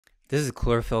This is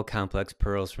chlorophyll complex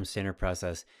Perles from Standard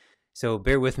Process. So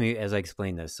bear with me as I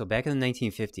explain this. So back in the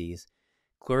 1950s,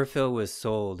 chlorophyll was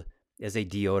sold as a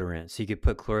deodorant. So you could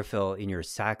put chlorophyll in your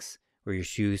socks or your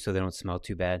shoes so they don't smell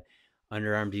too bad,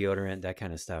 underarm deodorant, that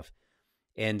kind of stuff.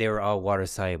 And they were all water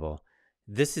soluble.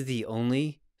 This is the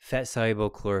only fat soluble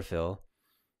chlorophyll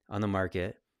on the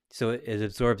market. So it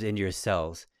absorbs into your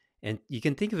cells. And you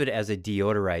can think of it as a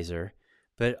deodorizer,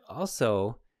 but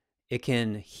also it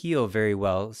can heal very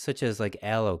well, such as like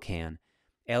aloe can.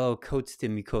 Aloe coats the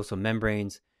mucosal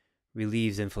membranes,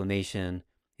 relieves inflammation,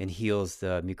 and heals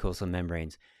the mucosal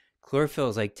membranes. Chlorophyll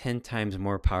is like 10 times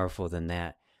more powerful than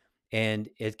that. And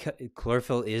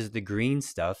chlorophyll is the green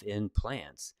stuff in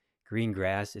plants. Green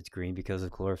grass, it's green because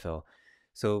of chlorophyll.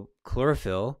 So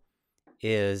chlorophyll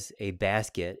is a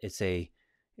basket. It's a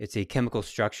chemical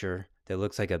structure that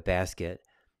looks like a basket.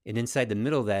 And inside the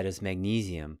middle of that is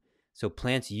magnesium. So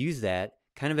plants use that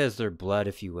kind of as their blood,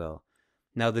 if you will.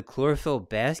 Now, the chlorophyll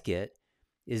basket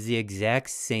is the exact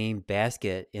same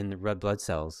basket in the red blood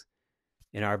cells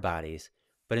in our bodies.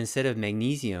 But instead of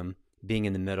magnesium being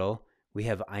in the middle, we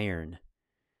have iron.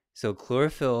 So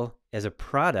chlorophyll as a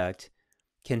product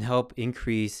can help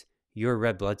increase your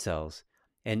red blood cells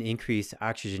and increase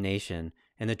oxygenation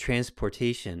and the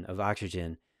transportation of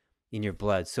oxygen in your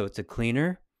blood. So it's a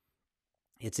cleaner,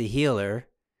 it's a healer,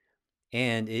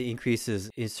 and it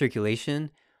increases its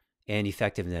circulation and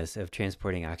effectiveness of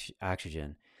transporting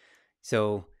oxygen.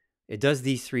 So it does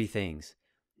these three things.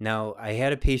 Now, I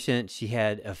had a patient, she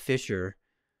had a fissure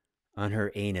on her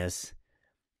anus,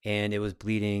 and it was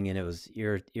bleeding and it was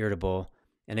irritable.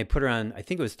 And I put her on, I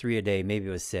think it was 3 a day, maybe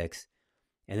it was 6.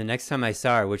 And the next time I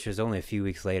saw her, which was only a few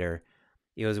weeks later,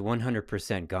 it was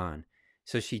 100% gone.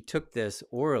 So she took this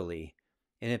orally,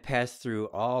 and it passed through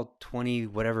all 20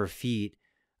 whatever feet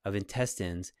of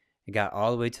intestines and got all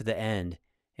the way to the end,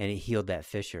 and it healed that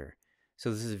fissure.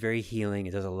 So this is very healing.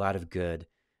 It does a lot of good.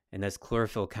 And that's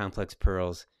chlorophyll complex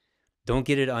Perles. Don't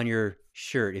get it on your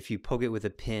shirt. If you poke it with a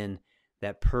pin,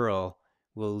 that pearl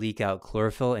will leak out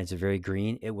chlorophyll, and it's very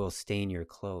green. It will stain your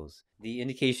clothes. The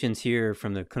indications here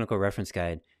from the clinical reference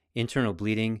guide: internal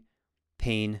bleeding,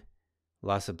 pain,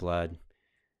 loss of blood,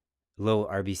 low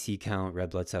RBC count, red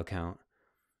blood cell count,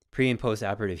 pre and post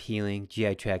operative healing,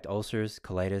 GI tract ulcers,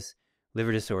 colitis,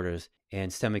 liver disorders,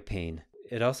 and stomach pain.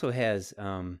 It also has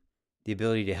the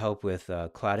ability to help with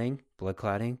clotting, blood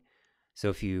clotting. So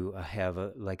if you have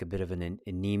like a bit of an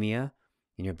anemia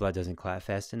and your blood doesn't clot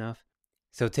fast enough.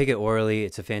 So take it orally.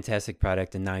 It's a fantastic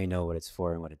product, and now you know what it's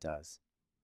for and what it does.